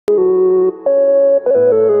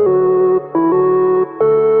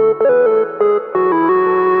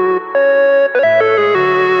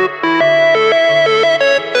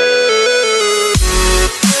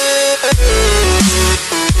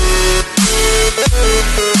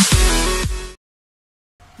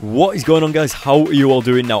What is going on, guys? How are you all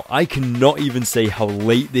doing? Now, I cannot even say how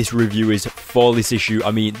late this review is for this issue. I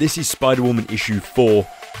mean, this is Spider-Woman issue 4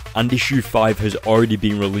 and issue 5 has already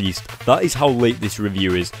been released. That is how late this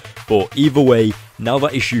review is. But either way, now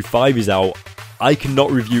that issue 5 is out, I cannot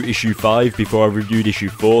review issue 5 before I reviewed issue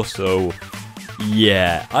 4, so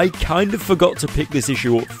yeah, I kind of forgot to pick this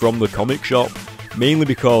issue up from the comic shop, mainly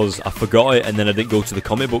because I forgot it and then I didn't go to the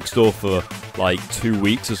comic book store for like 2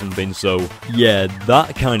 weeks or something, so yeah,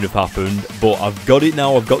 that kind of happened. But I've got it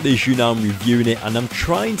now, I've got the issue now, I'm reviewing it, and I'm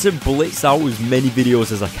trying to blitz out as many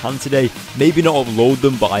videos as I can today. Maybe not upload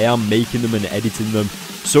them, but I am making them and editing them,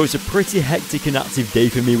 so it's a pretty hectic and active day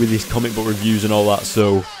for me with these comic book reviews and all that.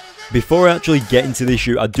 So before I actually get into the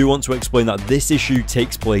issue, I do want to explain that this issue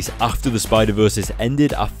takes place after the Spider-Verse has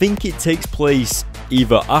ended. I think it takes place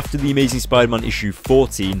either after the Amazing Spider-Man issue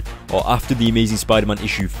 14 or after the Amazing Spider-Man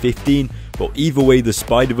issue 15, but either way, the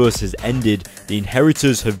Spider-Verse has ended. The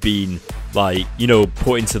Inheritors have been, like, you know,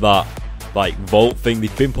 put into that like vault thing.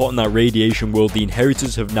 They've been put in that radiation world. The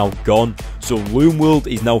Inheritors have now gone, so Loom World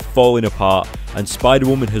is now falling apart, and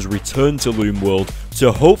Spider-Woman has returned to Loom World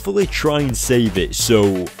to hopefully try and save it.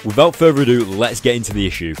 So without further ado, let's get into the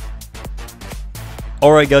issue.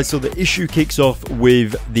 Alright guys, so the issue kicks off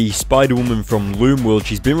with the Spider-Woman from Loom World.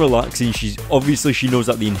 She's been relaxing. She knows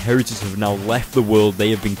that the Inheritors have now left the world.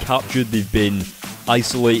 They have been captured. They've been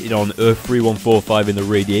isolated on Earth 3145 in the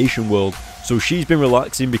radiation world. So she's been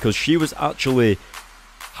relaxing because she was actually,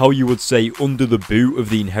 how you would say, under the boot of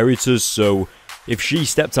the Inheritors. So if she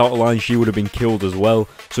stepped out of line, she would have been killed as well.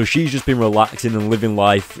 So she's just been relaxing and living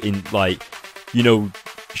life in, like, you know,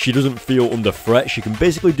 she doesn't feel under threat. She can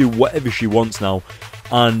basically do whatever she wants now.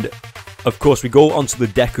 And of course, we go onto the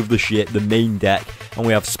deck of the ship, the main deck, and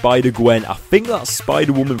we have Spider-Gwen. I think that's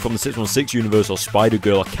Spider-Woman from the 616 universe, or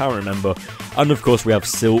Spider-Girl, I can't remember. And of course, we have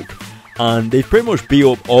Silk. And they've pretty much beat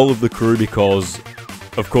up all of the crew because,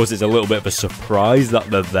 of course, it's a little bit of a surprise that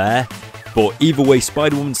they're there. But either way,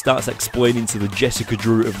 Spider-Woman starts explaining to the Jessica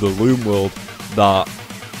Drew of the Loom World that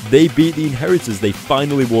they beat the Inheritors. They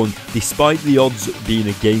finally won. Despite the odds being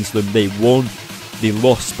against them, they won. They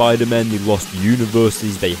lost Spider-Man, they lost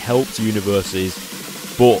universes, they helped universes.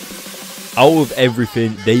 But out of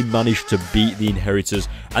everything, they managed to beat the Inheritors.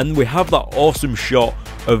 And we have that awesome shot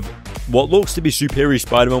of what looks to be Superior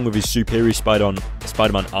Spider-Man with his Superior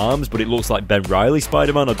Spider-Man arms, but it looks like Ben Reilly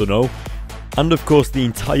Spider-Man, I don't know. And of course, the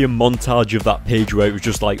entire montage of that page where it was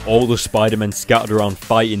just like all the Spider-Men scattered around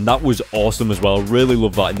fighting, that was awesome as well. I really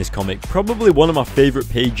love that in this comic. Probably one of my favourite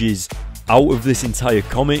pages out of this entire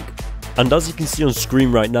comic. And as you can see on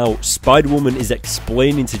screen right now, Spider-Woman is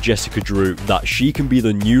explaining to Jessica Drew that she can be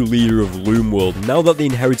the new leader of Loom World. Now that the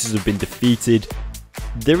Inheritors have been defeated,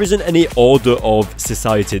 there isn't any order of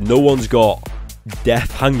society. No one's got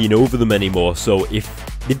death hanging over them anymore. So if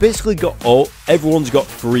they basically got everyone's got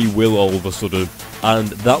free will all of a sudden, and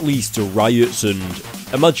that leads to riots. And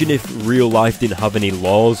imagine if real life didn't have any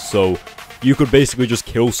laws, so you could basically just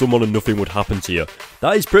kill someone and nothing would happen to you.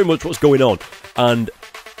 That is pretty much what's going on. And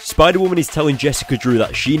Spider-Woman is telling Jessica Drew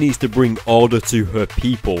that she needs to bring order to her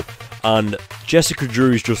people, and Jessica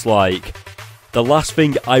Drew is just like, the last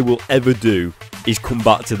thing I will ever do is come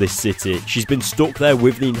back to this city. She's been stuck there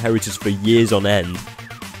with the Inheritors for years on end.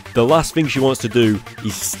 The last thing she wants to do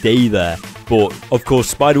is stay there. But of course,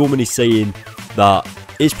 Spider-Woman is saying that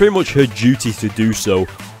it's pretty much her duty to do so,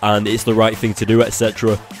 and it's the right thing to do,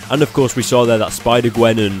 etc. And of course, we saw there that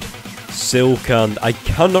Spider-Gwen and Silk, and I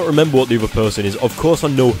cannot remember what the other person is. Of course, I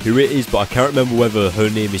know who it is, but I can't remember whether her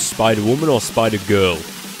name is Spider-Woman or Spider-Girl.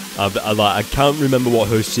 I can't remember what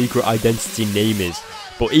her secret identity name is.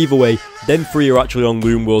 But either way, them three are actually on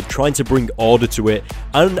Loom World trying to bring order to it.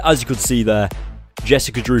 And as you could see there,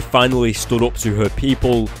 Jessica Drew finally stood up to her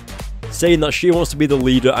people, saying that she wants to be the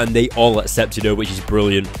leader, and they all accepted her, which is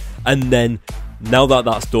brilliant. And then, now that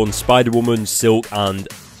that's done, Spider-Woman, Silk, and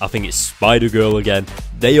I think it's Spider-Girl again,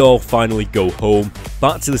 they all finally go home,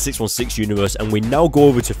 back to the 616 universe, and we now go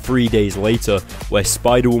over to 3 days later, where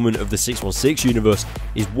Spider-Woman of the 616 universe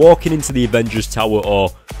is walking into the Avengers Tower,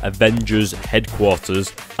 or Avengers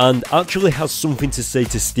headquarters, and actually has something to say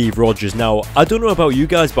to Steve Rogers. Now, I don't know about you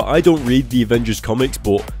guys, but I don't read the Avengers comics,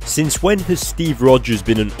 but since when has Steve Rogers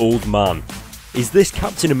been an old man? Is this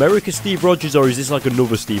Captain America Steve Rogers, or is this like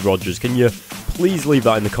another Steve Rogers? Can you please leave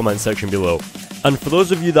that in the comment section below? And for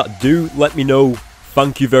those of you that do, let me know.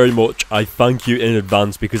 Thank you very much. I thank you in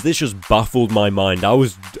advance, because this just baffled my mind.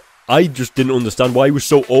 I just didn't understand why he was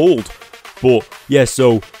so old. But yeah,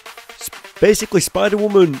 so basically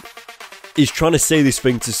Spider-Woman is trying to say this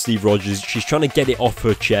thing to Steve Rogers. She's trying to get it off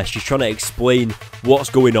her chest. She's trying to explain what's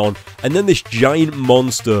going on. And then this giant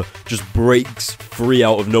monster just breaks free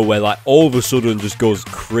out of nowhere. Like, all of a sudden just goes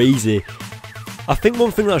crazy. I think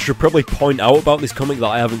one thing that I should probably point out about this comic that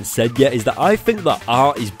I haven't said yet is that I think that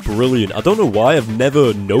art is brilliant. I don't know why. I've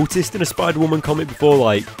never noticed in a Spider-Woman comic before.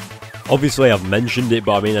 Like, obviously I've mentioned it,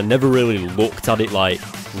 but I mean, I never really looked at it, like,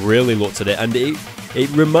 really looked at it. And it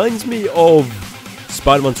reminds me of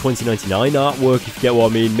Spider-Man 2099 artwork, if you get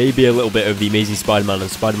what I mean. Maybe a little bit of the Amazing Spider-Man and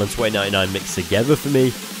Spider-Man 2099 mixed together for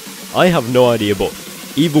me. I have no idea, but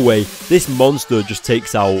either way, this monster just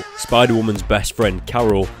takes out Spider-Woman's best friend,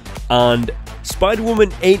 Carol, and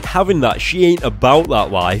Spider-Woman ain't having that. She ain't about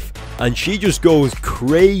that life, and she just goes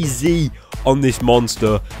crazy on this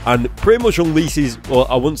monster and pretty much unleashes, well,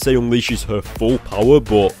 I wouldn't say unleashes her full power,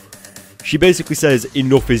 but she basically says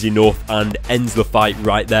enough is enough and ends the fight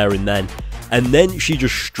right there and then. And then she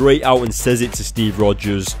just straight out and says it to Steve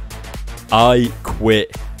Rogers, I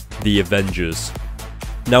quit the Avengers.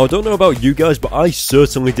 Now, I don't know about you guys, but I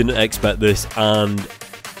certainly didn't expect this, and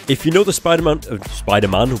if you know the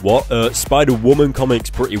Spider-Woman comics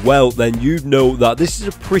pretty well, then you'd know that this is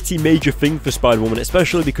a pretty major thing for Spider-Woman,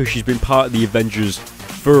 especially because she's been part of the Avengers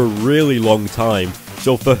for a really long time.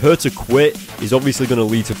 So for her to quit is obviously going to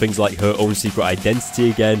lead to things like her own secret identity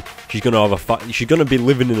again. She's going to have she's going to be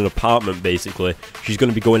living in an apartment, basically. She's going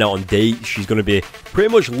to be going out on dates. She's going to be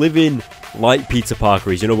pretty much living like Peter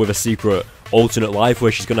Parker is, you know, with a secret alternate life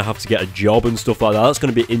where she's going to have to get a job and stuff like that. That's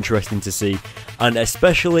going to be interesting to see. And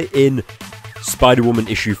especially in Spider-Woman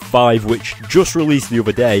issue 5, which just released the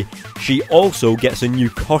other day, she also gets a new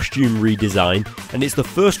costume redesign, and it's the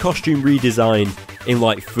first costume redesign in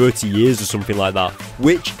like 30 years or something like that,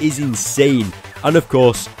 which is insane. And of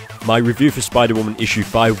course, my review for Spider-Woman issue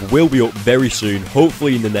 5 will be up very soon,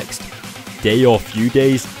 hopefully in the next day or few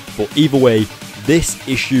days. But either way, this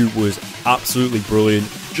issue was absolutely brilliant.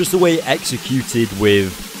 Just the way it executed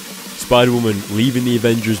with Spider-Woman leaving the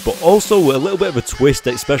Avengers, but also a little bit of a twist,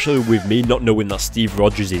 especially with me not knowing that Steve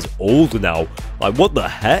Rogers is older now. Like, what the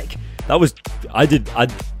heck? That was, I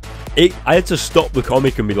had to stop the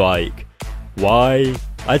comic and be like, why?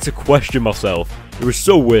 I had to question myself. It was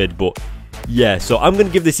so weird, but yeah, so I'm going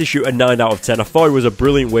to give this issue a 9 out of 10. I thought it was a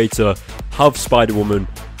brilliant way to have Spider-Woman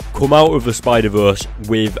come out of the Spider-Verse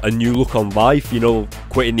with a new look on life, you know,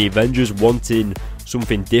 quitting the Avengers, wanting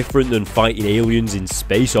something different than fighting aliens in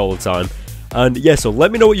space all the time. And yeah, so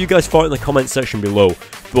let me know what you guys thought in the comment section below.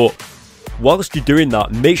 But whilst you're doing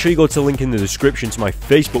that, make sure you go to the link in the description to my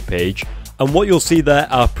Facebook page, and what you'll see there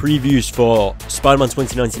are previews for Spider-Man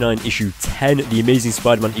 2099 issue 10, The Amazing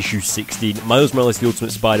Spider-Man issue 16, Miles Morales The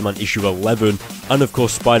Ultimate Spider-Man issue 11, and of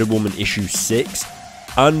course Spider-Woman issue 6,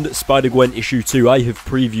 and Spider-Gwen issue 2. I have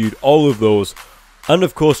previewed all of those. And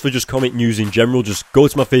of course, for just comic news in general, just go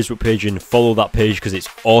to my Facebook page and follow that page, because it's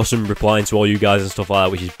awesome replying to all you guys and stuff like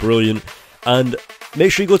that, which is brilliant. And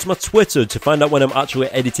make sure you go to my Twitter to find out when I'm actually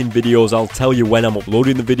editing videos. I'll tell you when I'm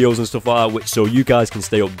uploading the videos and stuff like that, so you guys can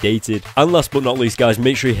stay updated. And last but not least, guys,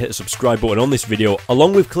 make sure you hit the subscribe button on this video,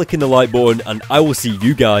 along with clicking the like button, and I will see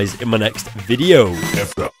you guys in my next video.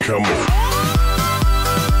 Come on.